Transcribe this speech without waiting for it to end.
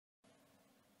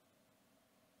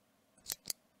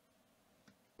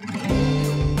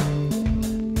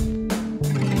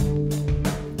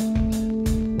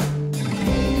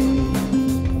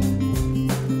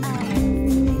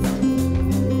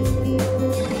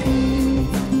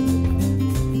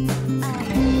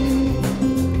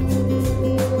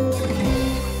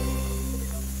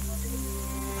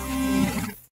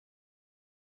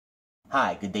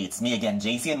good day, it's me again,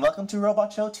 Jaycee, and welcome to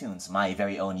Robot Show Tunes, my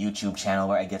very own YouTube channel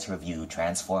where I get to review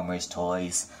Transformers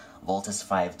toys, Voltus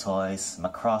 5 toys,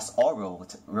 Macross or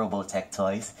Robotech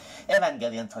toys,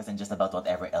 Evangelion toys, and just about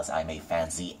whatever else I may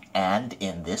fancy. And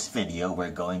in this video, we're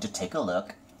going to take a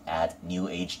look at New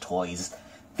Age Toys,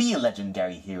 the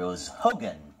legendary heroes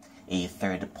Hogan, a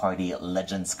third-party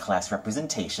Legends class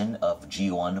representation of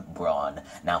G1 Brawn.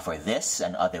 Now for this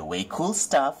and other way cool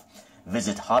stuff,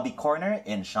 visit Hobby Korner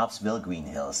in Shoppesville,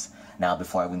 Greenhills. Now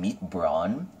before we meet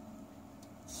Brawn,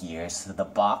 here's the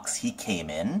box he came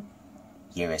in.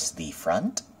 Here is the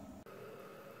front,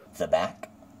 the back,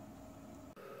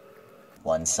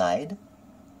 one side,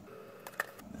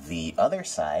 the other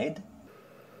side,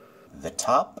 the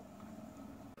top,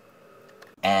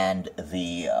 and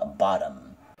the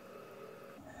bottom.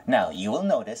 Now, you will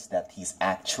notice that he's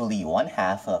actually one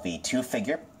half of a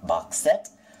two-figure box set.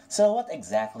 So what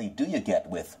exactly do you get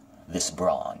with this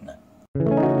Brawn?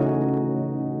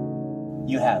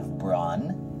 You have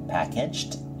Brawn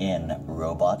packaged in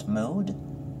robot mode.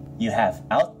 You have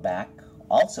Outback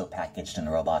also packaged in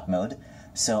robot mode.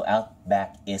 So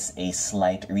Outback is a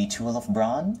slight retool of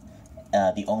Brawn.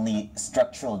 The only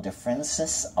structural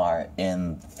differences are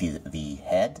in the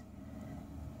head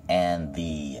and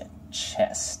the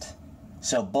chest.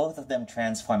 So both of them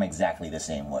transform exactly the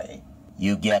same way.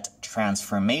 You get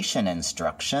transformation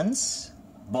instructions.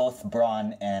 Both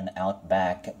Brawn and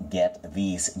Outback get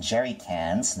these jerry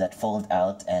cans that fold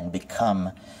out and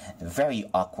become very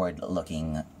awkward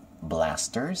looking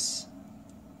blasters.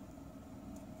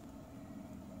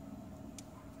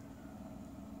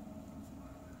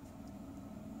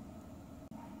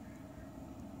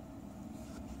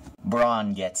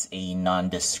 Brawn gets a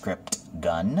nondescript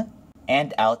gun,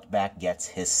 and Outback gets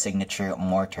his signature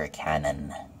mortar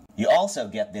cannon. You also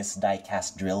get this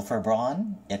die-cast drill for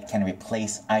Brawn. It can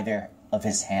replace either of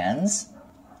his hands.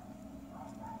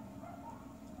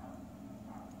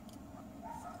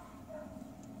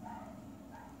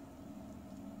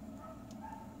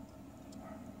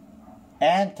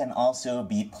 And can also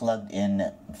be plugged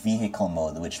in vehicle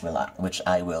mode, which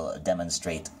I will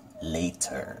demonstrate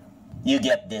later. You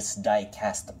get this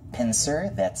die-cast pincer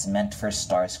that's meant for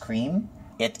Starscream.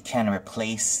 It can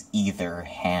replace either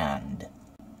hand.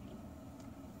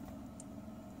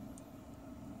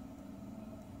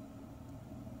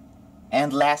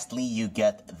 And lastly, you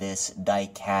get this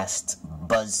die-cast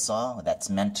buzzsaw that's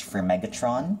meant for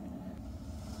Megatron.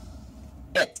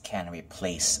 It can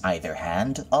replace either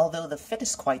hand, although the fit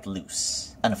is quite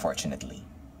loose, unfortunately.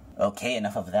 Okay,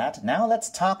 enough of that. Now let's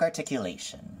talk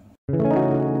articulation.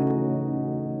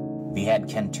 The head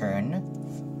can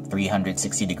turn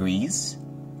 360 degrees,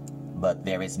 but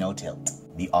there is no tilt.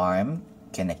 The arm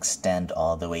can extend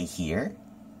all the way here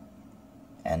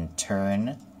and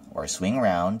turn or swing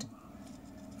round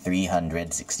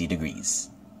 360 degrees.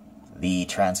 The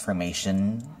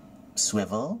transformation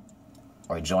swivel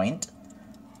or joint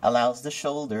allows the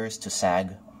shoulders to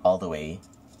sag all the way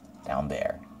down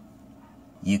there.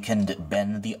 You can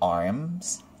bend the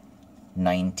arms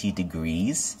 90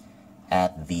 degrees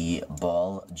at the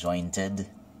ball jointed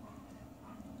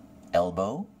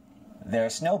elbow.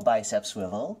 There's no bicep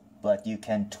swivel, but you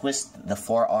can twist the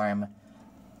forearm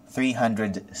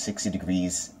 360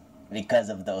 degrees because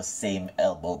of those same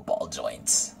elbow ball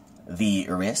joints. The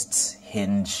wrists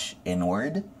hinge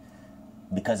inward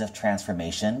because of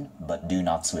transformation, but do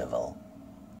not swivel.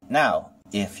 Now,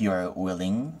 if you're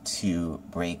willing to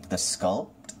break the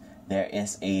sculpt, there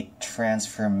is a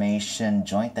transformation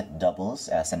joint that doubles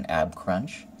as an ab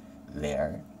crunch.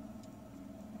 There.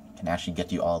 Can actually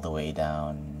get you all the way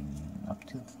down up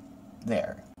to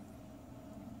there.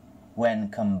 When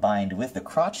combined with the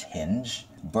crotch hinge,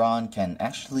 Brawn can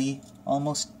actually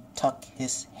almost tuck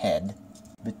his head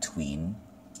between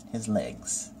his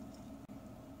legs.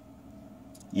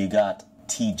 You got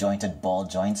T-jointed ball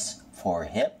joints for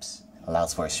hips,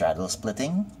 allows for straddle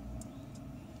splitting,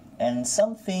 and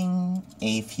something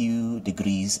a few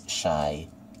degrees shy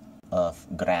of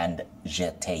grand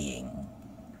jetéing.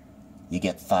 You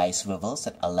get thigh swivels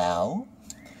that allow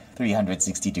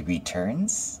 360 degree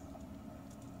turns.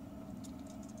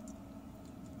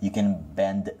 You can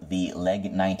bend the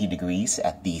leg 90 degrees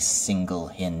at the single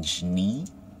hinge knee.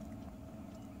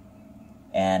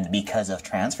 And because of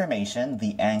transformation,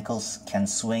 the ankles can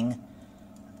swing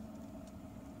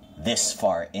this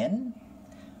far in,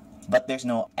 but there's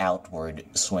no outward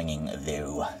swinging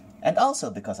though. And also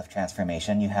because of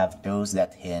transformation, you have toes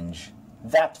that hinge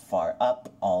that far up,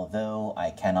 although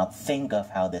I cannot think of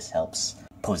how this helps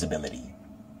posability.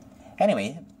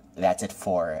 Anyway, that's it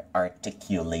for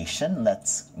articulation.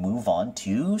 Let's move on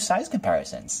to size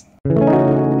comparisons.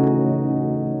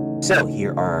 So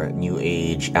here are New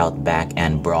Age Outback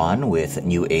and Brawn with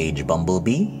New Age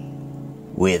Bumblebee,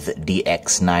 with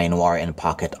DX9 War and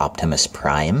Pocket Optimus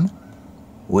Prime,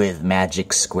 with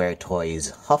Magic Square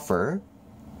Toys Huffer,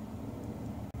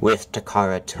 with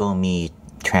Takara Tomy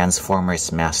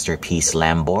Transformers Masterpiece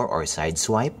Lambor or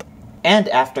Sideswipe, and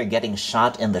after getting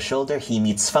shot in the shoulder, he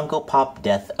meets Funko Pop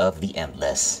Death of the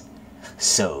Endless.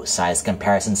 So, size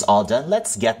comparisons all done,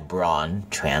 let's get Brawn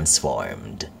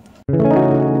transformed.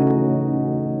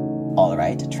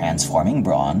 Alright, transforming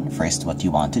Brawn, first what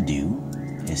you want to do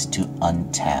is to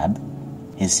untab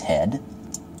his head,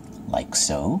 like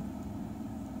so.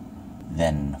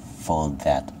 Then fold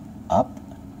that up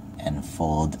and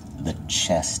fold the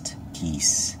chest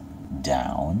piece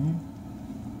down,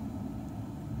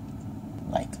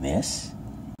 like this.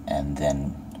 And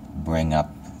then bring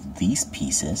up these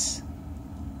pieces.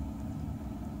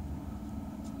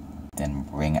 Then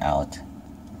bring out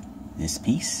this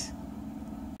piece.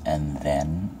 And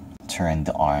then turn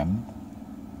the arm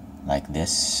like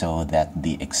this so that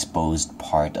the exposed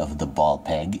part of the ball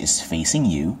peg is facing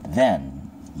you.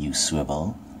 Then you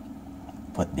swivel,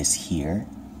 put this here,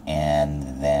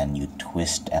 and then you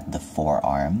twist at the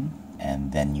forearm,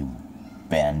 and then you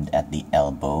bend at the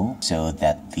elbow so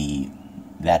that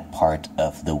that part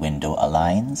of the window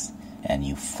aligns, and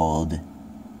you fold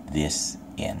this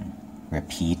in.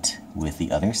 Repeat with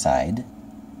the other side,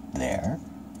 there,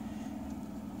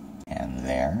 and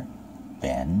there.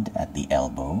 Bend at the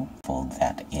elbow, fold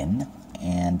that in,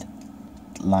 and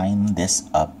line this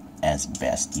up as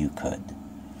best you could.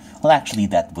 Well, actually,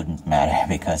 that wouldn't matter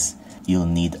because you'll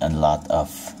need a lot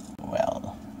of,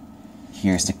 well,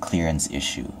 here's the clearance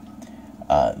issue.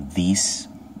 These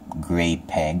gray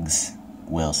pegs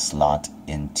will slot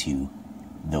into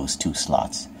those two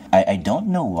slots. I don't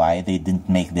know why they didn't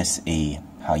make this a,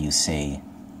 how you say,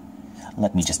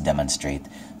 let me just demonstrate.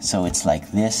 So it's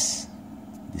like this.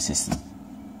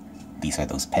 These are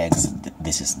those pegs.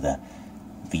 This is the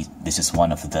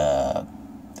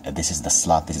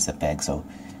slot, this is the peg. So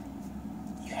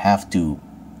you have to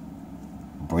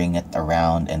bring it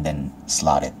around and then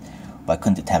slot it. Why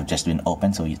couldn't it have just been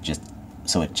open so it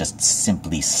just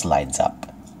simply slides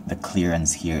up? The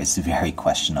clearance here is very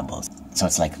questionable. So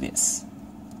it's like this.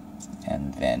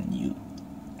 And then you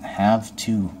have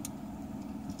to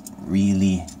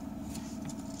really...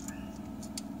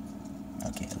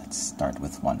 Okay, let's start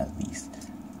with one of these.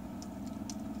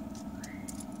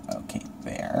 Okay,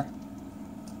 there.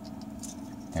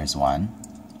 There's one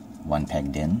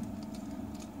pegged in.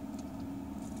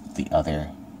 The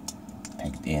other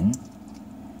pegged in.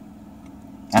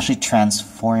 Actually,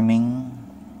 transforming,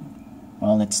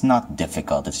 well, it's not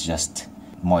difficult, it's just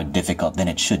more difficult than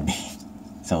it should be.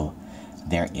 So,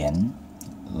 they're in.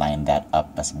 Line that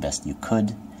up as best you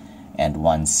could. And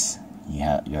once you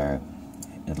have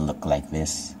it'll look like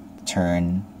this.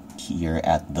 Turn here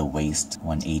at the waist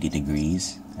 180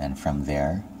 degrees, and from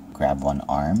there grab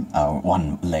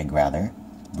one leg rather,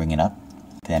 bring it up,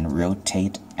 then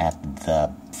rotate at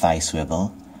the thigh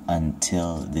swivel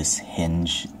until this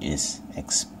hinge is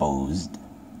exposed.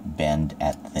 Bend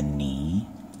at the knee,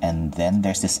 and then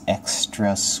there's this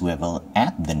extra swivel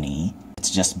at the knee. It's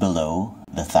just below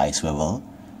the thigh swivel,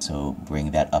 so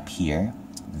bring that up here,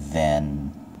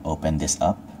 then open this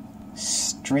up,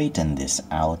 straighten this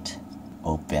out,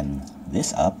 open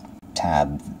this up,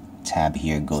 tab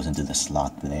here goes into the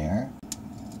slot there,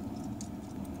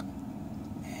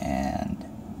 and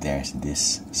there's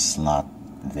this slot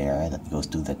there that goes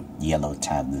to the yellow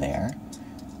tab there.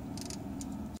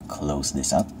 Close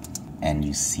this up, and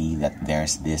you see that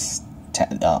there's this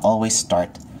always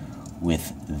start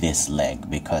with this leg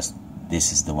because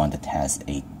this is the one that has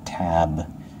a tab,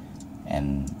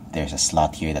 and there's a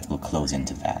slot here that will close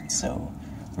into that. So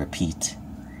repeat.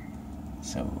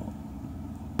 So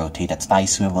rotate at thigh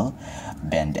swivel,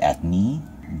 bend at knee,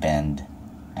 bend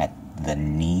at the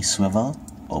knee swivel,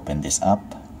 open this up,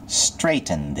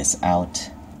 straighten this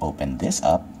out, open this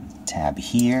up, tab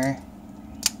here,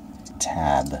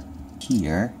 tab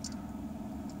here,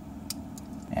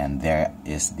 and there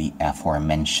is the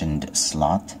aforementioned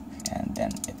slot, and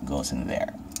then it goes in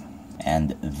there.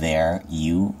 And there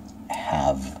you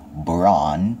have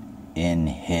Brawn in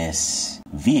his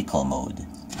vehicle mode.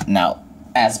 Now,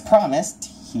 as promised,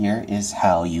 here is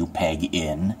how you peg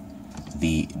in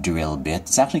the drill bit.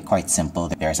 It's actually quite simple.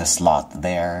 There's a slot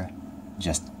there,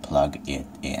 just plug it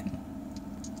in.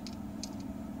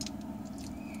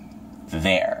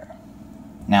 There.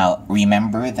 Now,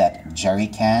 remember that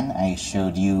jerrycan I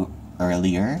showed you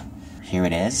earlier? Here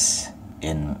it is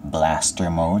in blaster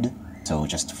mode. So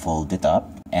just fold it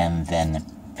up and then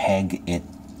peg it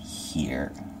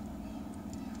here.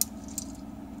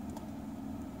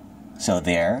 So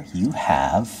there you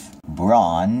have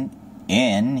Brawn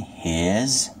in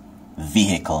his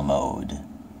vehicle mode.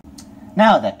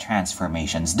 Now that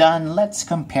transformation's done, let's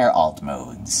compare alt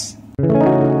modes.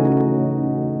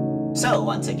 So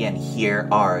once again, here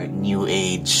are New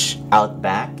Age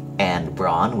Outback and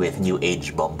Brawn with New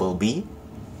Age Bumblebee,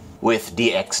 with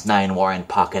DX9 Warren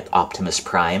Pocket Optimus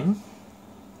Prime,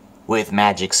 with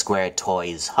Magic Square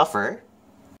Toys Huffer,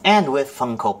 and with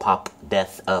Funko Pop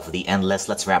Death of the Endless.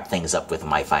 Let's wrap things up with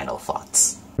my final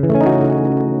thoughts.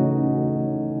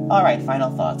 Alright, final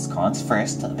thoughts. Cons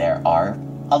first. There are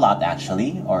a lot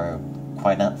actually, or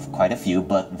quite a few,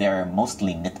 but they're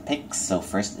mostly nitpicks. So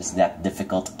first is that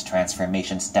difficult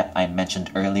transformation step I mentioned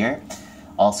earlier.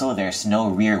 Also, there's no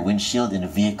rear windshield in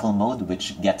vehicle mode,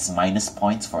 which gets minus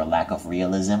points for lack of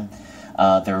realism.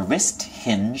 The wrist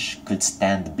hinge could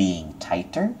stand being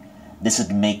tighter. This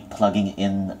would make plugging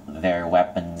in their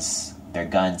weapons, their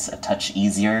guns, a touch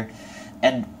easier.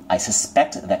 And I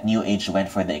suspect that New Age went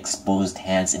for the exposed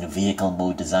hands in vehicle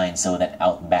mode design so that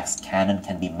Outback's cannon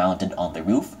can be mounted on the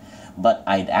roof. But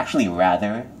I'd actually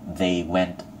rather they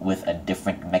went with a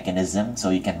different mechanism so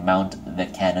you can mount the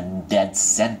cannon dead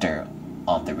center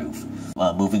on the roof.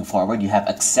 Moving forward, you have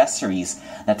accessories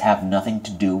that have nothing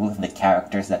to do with the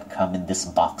characters that come in this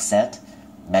box set.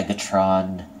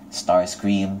 Megatron,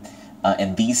 Starscream,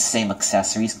 and these same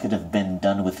accessories could have been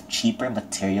done with cheaper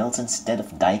materials instead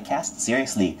of die-cast.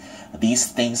 Seriously, these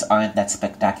things aren't that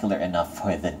spectacular enough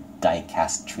for the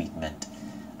die-cast treatment.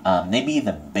 Maybe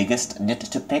the biggest nit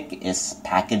to pick is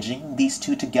packaging these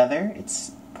two together.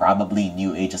 It's probably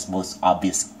New Age's most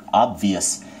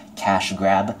obvious cash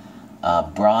grab.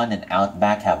 Brawn and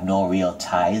Outback have no real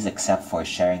ties except for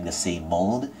sharing the same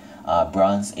mold.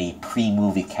 Brawn's a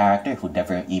pre-movie character who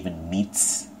never even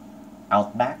meets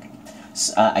Outback.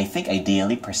 I think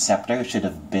ideally Perceptor should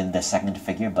have been the second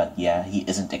figure, but yeah, he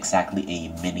isn't exactly a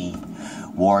mini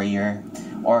warrior,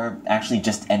 or actually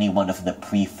just any one of the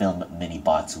pre-film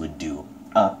mini-bots would do.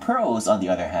 Pros, on the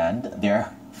other hand, there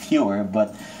are fewer,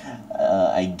 but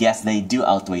I guess they do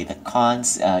outweigh the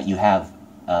cons. You have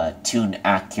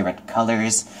tune-accurate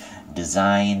colors,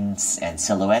 designs, and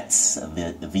silhouettes.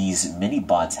 These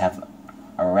mini-bots have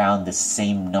around the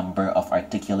same number of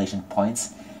articulation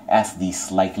points as the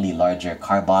slightly larger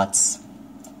Carbots,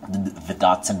 the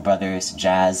Dotson brothers,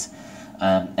 Jazz,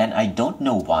 and I don't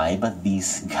know why, but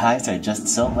these guys are just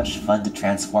so much fun to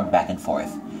transform back and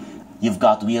forth. You've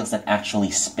got wheels that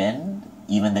actually spin,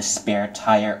 even the spare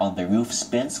tire on the roof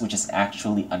spins, which is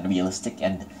actually unrealistic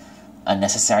and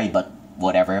unnecessary, but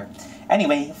whatever.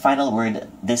 Anyway, final word,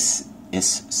 this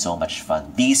is so much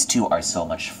fun. These two are so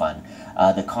much fun.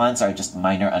 The cons are just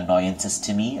minor annoyances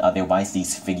to me. Otherwise,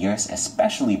 these figures,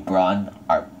 especially Brawn,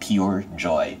 are pure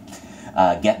joy.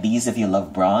 Get these if you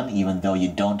love Brawn, even though you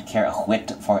don't care a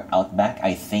whit for Outback.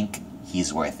 I think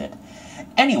he's worth it.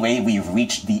 Anyway, we've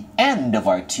reached the end of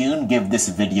our tune. Give this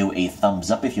video a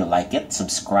thumbs up if you like it,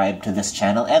 subscribe to this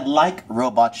channel, and like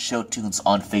Robot Show Tunes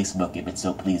on Facebook if it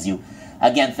so please you.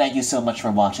 Again, thank you so much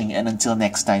for watching, and until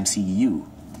next time, see you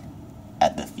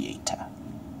at the theater.